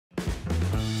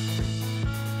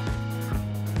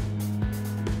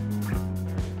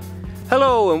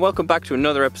Hello and welcome back to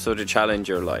another episode of Challenge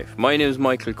Your Life. My name is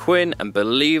Michael Quinn and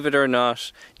believe it or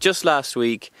not, just last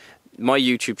week my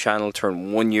YouTube channel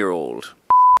turned 1 year old.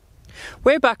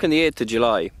 Way back on the 8th of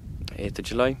July,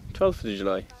 12th of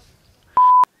July.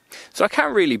 So I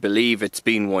can't really believe it's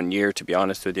been 1 year, to be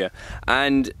honest with you.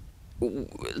 And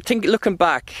looking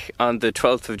back on the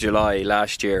 12th of July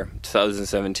last year,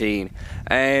 2017,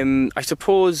 I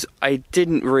suppose I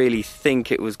didn't really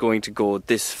think it was going to go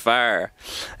this far.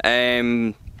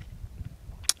 I'm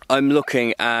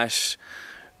looking at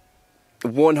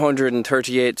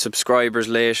 138 subscribers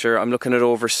later. I'm looking at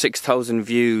over 6,000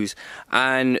 views,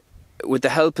 and with the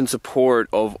help and support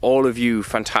of all of you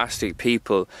fantastic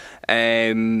people,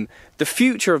 the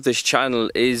future of this channel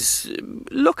is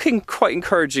looking quite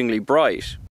encouragingly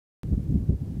bright.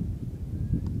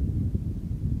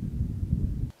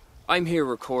 I'm here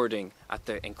recording at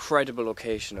the incredible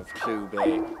location of Clew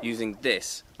Bay using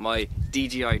this, my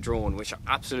DJI drone, which I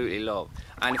absolutely love.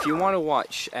 And if you want to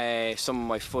watch some of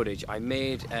my footage, I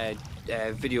made a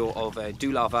video of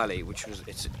Doolah Valley,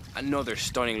 it's another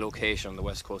stunning location on the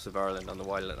west coast of Ireland on the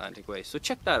Wild Atlantic Way. So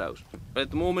check that out. But at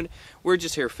the moment, we're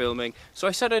just here filming. So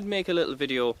I said I'd make a little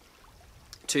video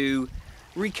to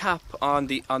recap on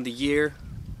the year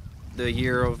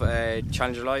of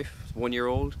Challenge Your Life, 1 year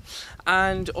old,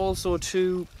 and also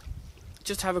to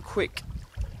just have a quick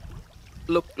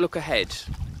look ahead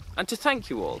and to thank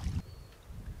you all.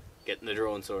 Getting the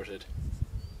drone sorted.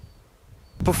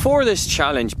 Before this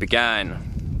challenge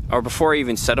began, or before I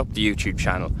even set up the YouTube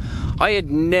channel, I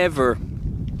had never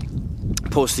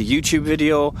posted a YouTube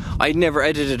video, I'd never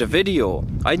edited a video,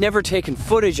 I'd never taken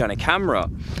footage on a camera,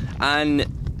 and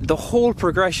the whole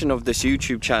progression of this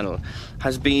YouTube channel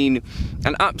has been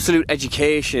an absolute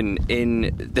education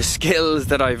in the skills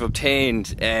that I've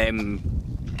obtained in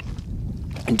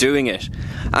doing it,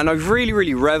 and I've really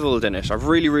revelled in it. I've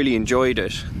really enjoyed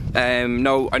it.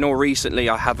 Now I know recently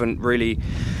I haven't really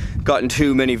gotten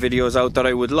too many videos out that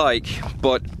I would like,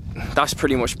 but that's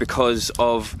pretty much because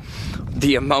of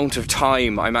the amount of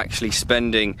time I'm actually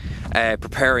spending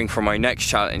preparing for my next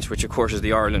challenge, which of course is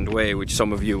the Ireland Way, which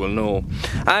some of you will know.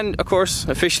 And of course,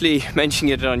 officially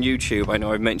mentioning it on YouTube. I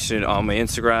know I've mentioned it on my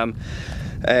Instagram,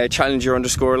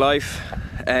 Challenger_life,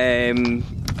 and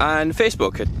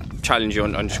Facebook at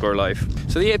Challenger_life.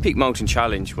 So the 8 Peak Mountain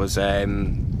Challenge was,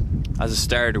 as a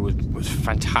starter, was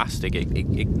fantastic.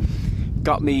 It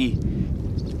got me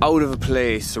out of a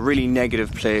place, a really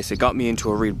negative place. It got me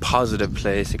into a real positive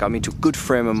place. It got me into a good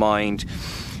frame of mind.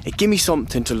 It gave me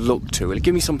something to look to. It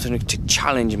gave me something to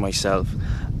challenge myself,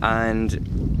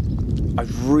 and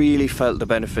I've really felt the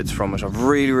benefits from it. I've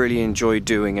really enjoyed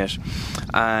doing it,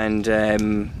 and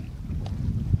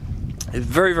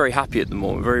very happy at the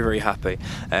moment. Very happy.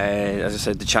 As I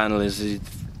said, the channel is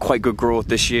quite good growth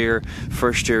this year.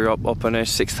 First year up on it,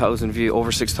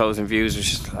 over 6,000 views,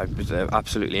 which I was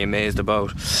absolutely amazed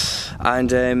about.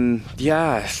 And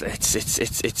yeah,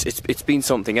 it's been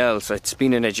something else. It's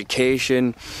been an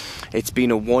education. It's been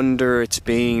a wonder. It's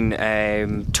been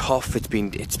tough. At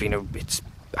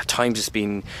times it's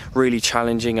been really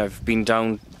challenging. I've been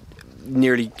down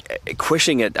nearly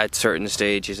quitting it at certain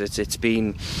stages. It's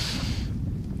been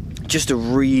just a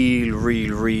real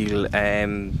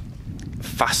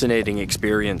fascinating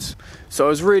experience. So I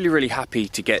was really happy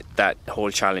to get that whole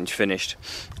challenge finished,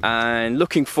 and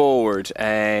looking forward,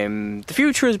 the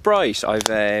future is bright. I've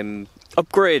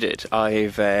upgraded.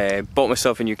 I've bought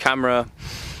myself a new camera,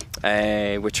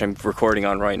 which I'm recording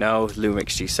on right now,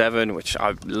 Lumix G7, which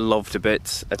I love to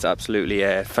bits. It's absolutely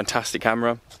a fantastic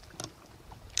camera.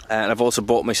 And I've also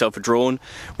bought myself a drone,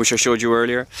 which I showed you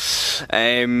earlier.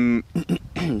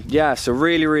 Yeah, so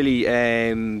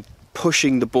really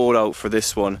pushing the boat out for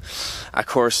this one. Of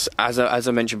course, as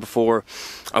I mentioned before,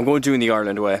 I'm going doing the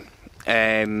Ireland Way.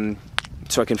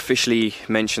 So I can officially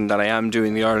mention that I am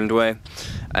doing the Ireland Way.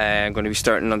 I'm going to be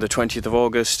starting on the 20th of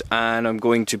August, and I'm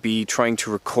going to be trying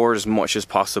to record as much as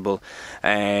possible.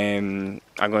 I'm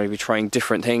going to be trying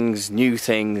different things, new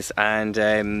things, and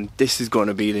this is going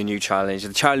to be the new challenge,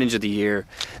 the challenge of the year,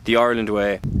 the Ireland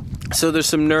Way. So there's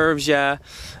some nerves, yeah,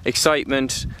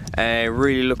 excitement,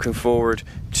 really looking forward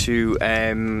to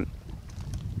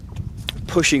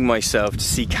pushing myself to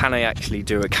see, can I actually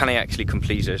do it, can I actually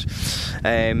complete it.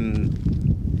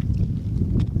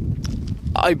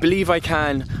 I believe I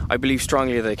can, I believe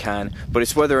strongly that I can, but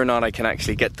it's whether or not I can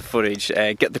actually get the footage,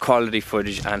 get the quality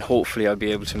footage, and hopefully I'll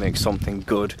be able to make something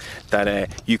good that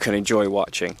you can enjoy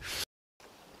watching.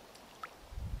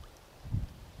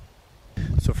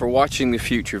 So for watching the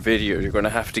future videos, you're going to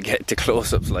have to get to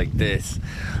close-ups like this.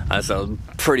 as I'll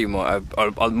pretty much,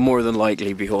 I'll more than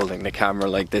likely be holding the camera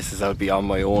like this as I'll be on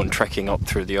my own trekking up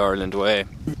through the Ireland Way.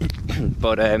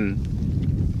 But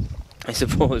I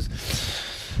suppose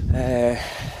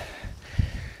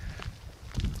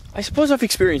I've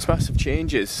experienced massive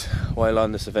changes while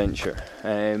on this adventure.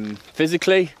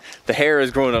 Physically, the hair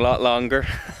has grown a lot longer,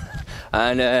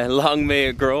 and long may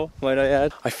it grow, might I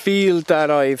add. I feel that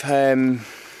I've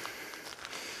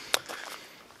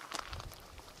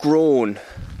grown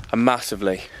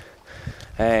massively.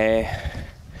 I'm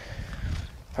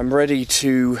ready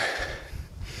to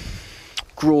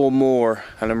grow more,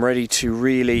 and I'm ready to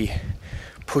really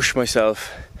push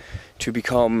myself to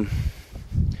become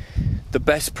the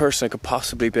best person I could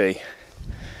possibly be.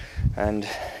 And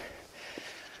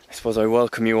I suppose I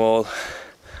welcome you all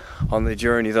on the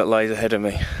journey that lies ahead of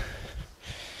me.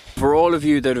 For all of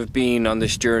you that have been on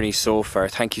this journey so far,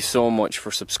 thank you so much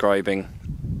for subscribing.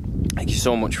 Thank you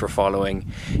so much for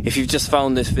following. If you've just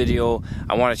found this video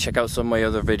and want to check out some of my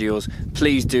other videos,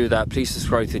 please do that. Please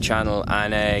subscribe to the channel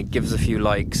and give us a few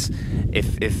likes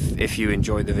if you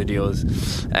enjoy the videos.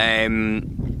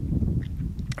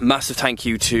 Massive thank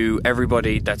you to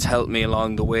everybody that's helped me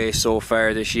along the way so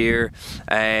far this year.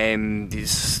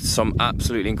 Some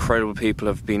absolutely incredible people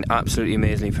have been absolutely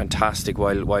amazingly fantastic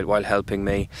while helping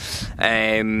me.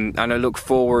 And I look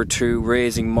forward to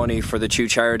raising money for the two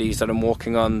charities that I'm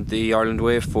working on the Ireland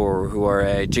Way for, who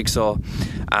are Jigsaw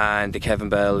and the Kevin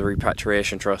Bell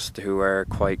Repatriation Trust, who are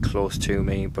quite close to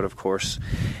me. But of course,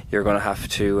 you're going to have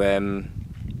to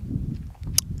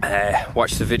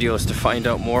watch the videos to find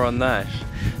out more on that.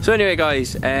 So anyway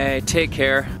guys, take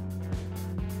care.